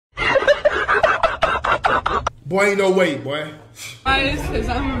Boy, ain't no way, boy. Because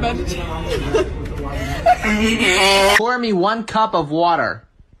I'm a vegetarian. Pour me 1 cup of water.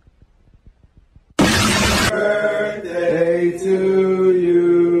 Birthday to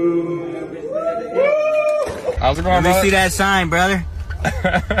you. How's it going, Let me see that sign, brother.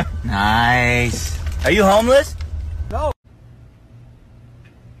 Nice. Are you homeless? No.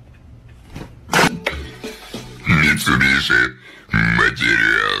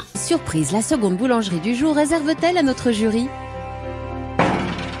 Surprise, la seconde boulangerie du jour réserve-t-elle à notre jury?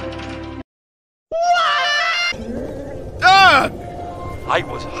 I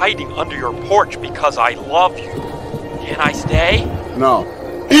was hiding under your porch because I love you. Can I stay? No.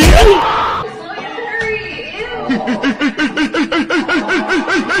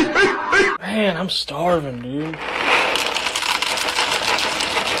 Man, I'm starving, dude.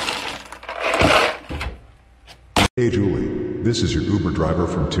 Hey Julie, this is your Uber driver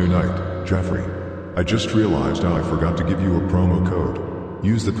from tonight, Jeffrey. I just realized I forgot to give you a promo code.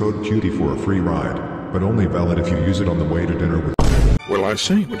 Use the code CUTIE for a free ride, but only valid if you use it on the way to dinner with... Well, I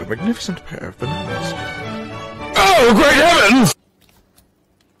say, what a magnificent pair of bananas. Oh, great heavens!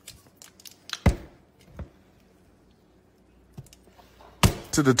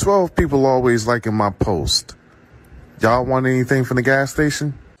 To the 12 people always liking my post, y'all want anything from the gas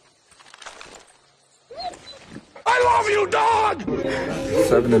station? I love you, dog!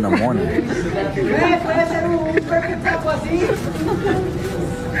 7 in the morning.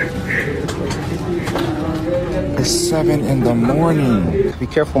 It's 7 in the morning. Be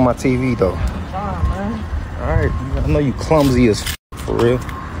careful with my TV, though. Alright, I know you clumsy as for real.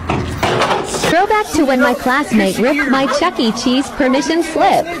 Throwback to when my classmate ripped my Chuck E. Cheese permission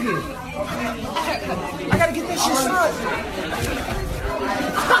slip. I gotta get this shit started.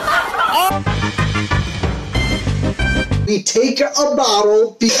 We take a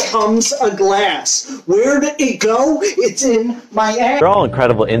bottle, becomes a glass. Where did it go? It's in my ass. They're all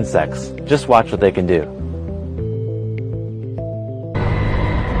incredible insects. Just watch what they can do.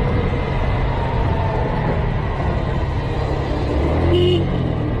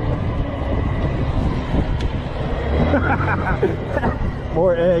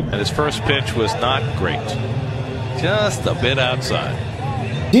 More eggs. And his first pitch was not great. Just a bit outside.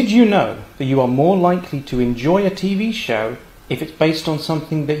 Did you know that you are more likely to enjoy a TV show if it's based on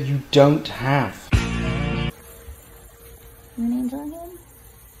something that you don't have? Your name's on him?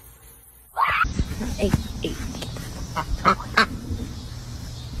 Hey.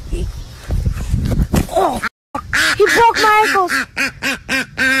 Oh! He broke my ankles!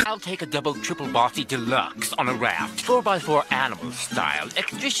 I'll take a double triple bossy deluxe on a raft, 4x4 animal style,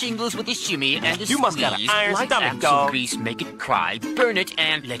 extra shingles with a shimmy and a squeeze. You must got an iron light stomach, axle dog. grease, make it cry, burn it,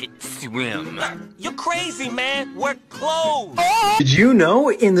 and let it swim. You're crazy, man. We're closed. Did you know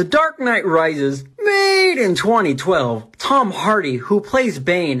in The Dark Knight Rises, made in 2012, Tom Hardy, who plays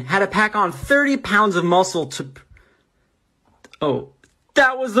Bane, had to pack on 30 pounds of muscle to... Oh,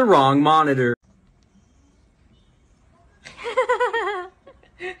 that was the wrong monitor.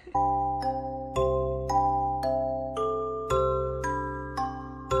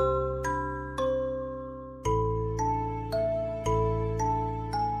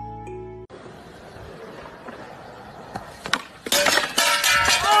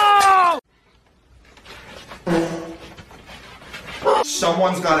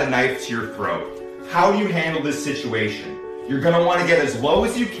 Someone's got a knife to your throat. How do you handle this situation? You're gonna want to get as low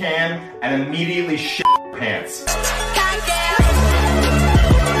as you can and immediately shit your pants.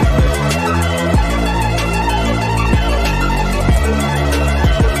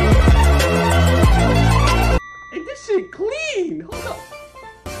 Hey, this shit clean. Hold up.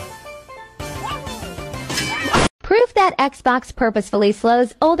 Proof that Xbox purposefully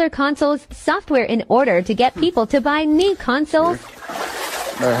slows older consoles' software in order to get people to buy new consoles.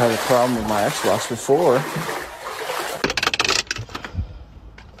 I had a problem with my Xbox before.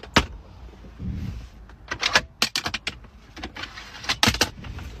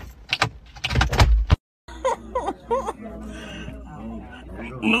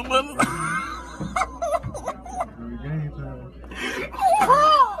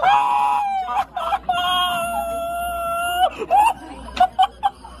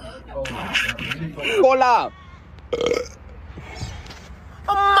 Hola!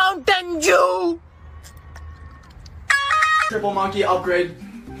 A Mountain Dew! Triple monkey upgrade.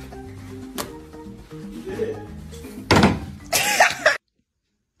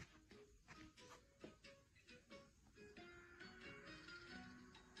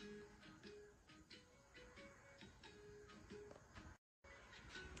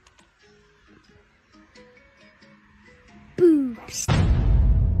 Boobs.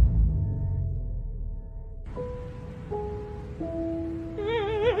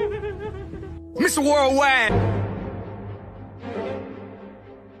 Mr. Worldwide.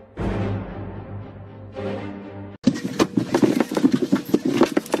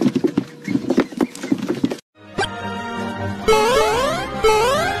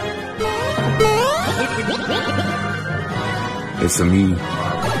 It's a me.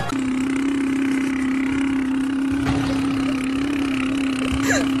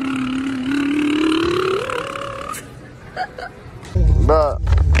 Bruh,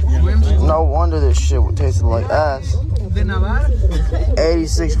 no wonder this shit would taste like ass.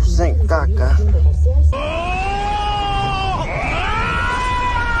 86% caca.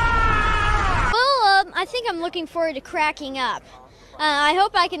 Well, I think I'm looking forward to cracking up. I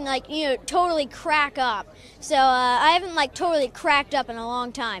hope I can, like, you know, totally crack up. So I haven't, like, totally cracked up in a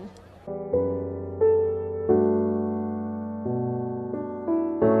long time.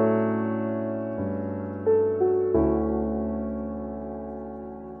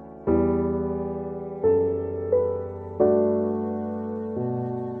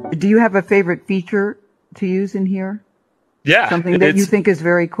 Do you have a favorite feature to use in here? Yeah. Something that you think is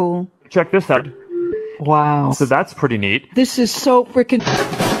very cool? Check this out. Wow. So that's pretty neat. This is so freaking...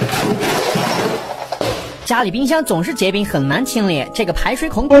 家里冰箱总是结冰，很难清理。这个排水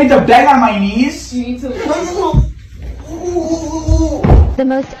孔。I need to bang on my knees. The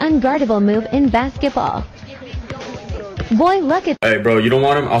most unguardable move in basketball. Boy, look at. Hey, bro, you don't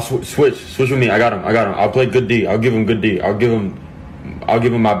want him? I'll switch with me. I got him. I'll play good D. I'll give him good D. I'll give him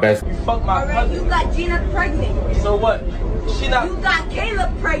my best. You fucked my cousin. You got Gina pregnant. So what? She not. You got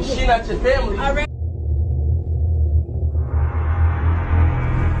Caleb pregnant. She not your family. All right.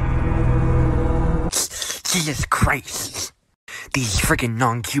 Jesus Christ. These freaking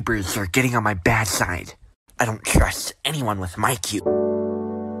non-cubers are getting on my bad side. I don't trust anyone with my cube.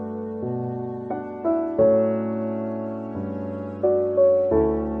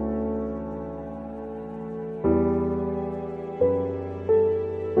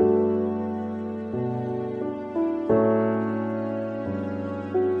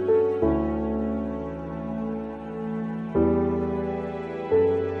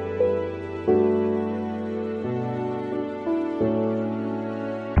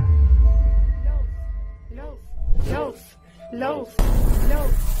 No,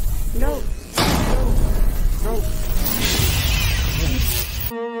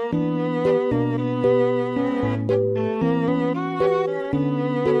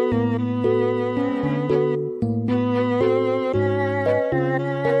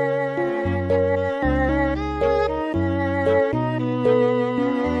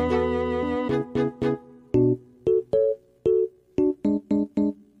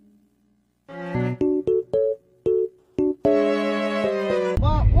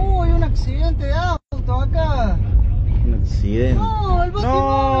 el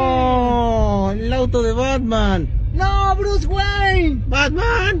no, el auto de Batman. No, Bruce Wayne.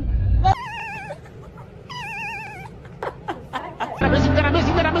 Batman.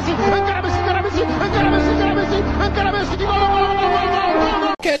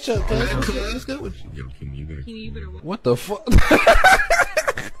 Catch up, let's go. What the fuck?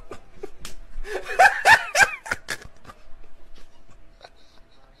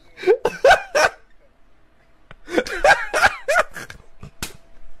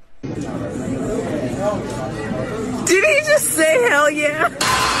 Did he just say hell yeah?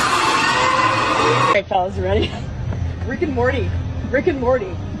 Alright, fellas, ready? Rick and Morty. Rick and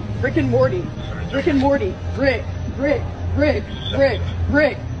Morty. Rick and Morty. Rick and Morty. Rick. Rick. Rick. Rick.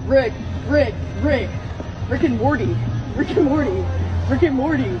 Rick. Rick. Rick. Rick. Rick and Morty. Rick and Morty. Rick and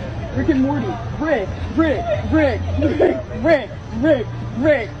Morty. Rick and Morty. Rick. Rick. Rick. Rick. Rick. Rick.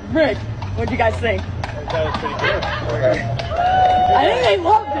 Rick. Rick. What'd you guys think? That was pretty good. I think they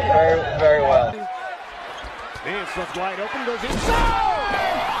loved it. Very well. It's left wide open, goes inside!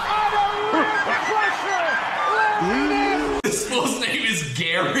 This fool's name is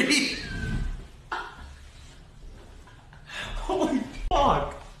Gary? Holy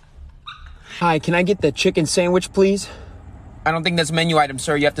fuck. Hi, can I get the chicken sandwich, please? I don't think that's a menu item,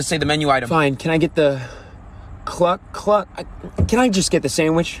 sir. You have to say the menu item. Fine, can I get the can I just get the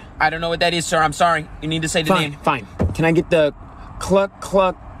sandwich? I don't know what that is, sir. I'm sorry. You need to say the name. Fine. Can I get the cluck?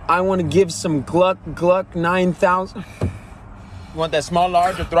 I want to give some gluck 9,000. You want that small,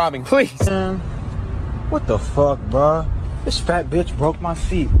 large, or throbbing? Please. What the fuck, bro? This fat bitch broke my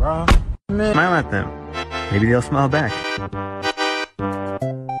feet, bro. Man. Smile at them. Maybe they'll smile back.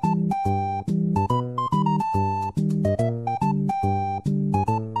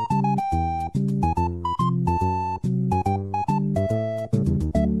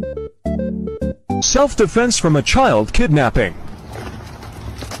 Self-defense from a child kidnapping.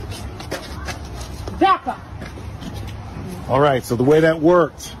 All right, so the way that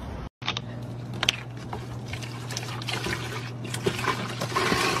worked.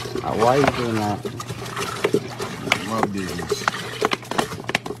 Why are you doing that? Love these.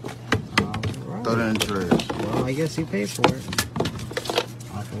 Throw that in the trash. Well, I guess you paid for it.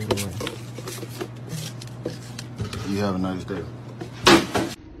 I'll throw it away. You have a nice day.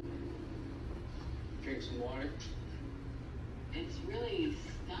 Drink some water. It's really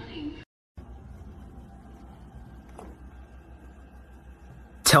stunning.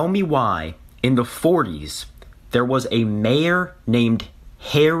 Tell me why, in the 40s, there was a mayor named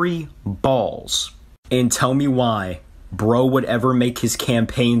Harry Balls. And tell me why bro would ever make his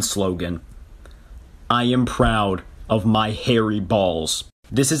campaign slogan, I am proud of my hairy balls.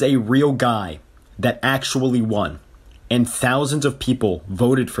 This is a real guy that actually won. And thousands of people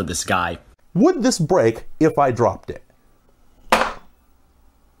voted for this guy. Would this break if I dropped it?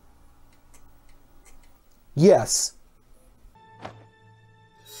 Yes.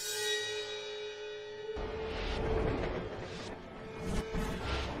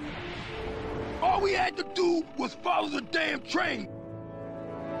 All we had to do was follow the damn train.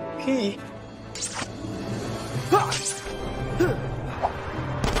 Okay.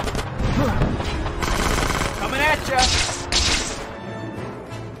 Coming at ya.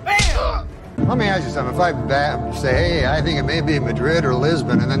 Let me ask you something. If I say, hey, I think it may be Madrid or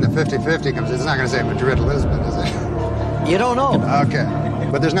Lisbon, and then the 50-50 comes, it's not going to say Madrid or Lisbon, is it? You don't know. Okay.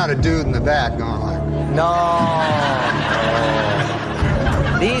 But there's not a dude in the back going like... No.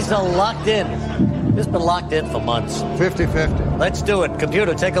 These are locked in. This has been locked in for months. 50-50. Let's do it.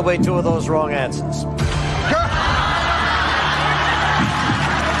 Computer, take away 2 of those wrong answers.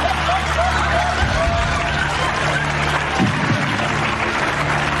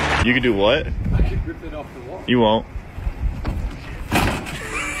 You can do what? I can rip it off the wall. You won't.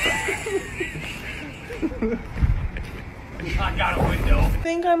 I got a window. I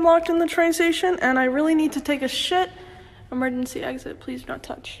think I'm locked in the train station and I really need to take a shit. Emergency exit, please do not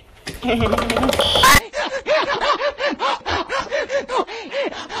touch.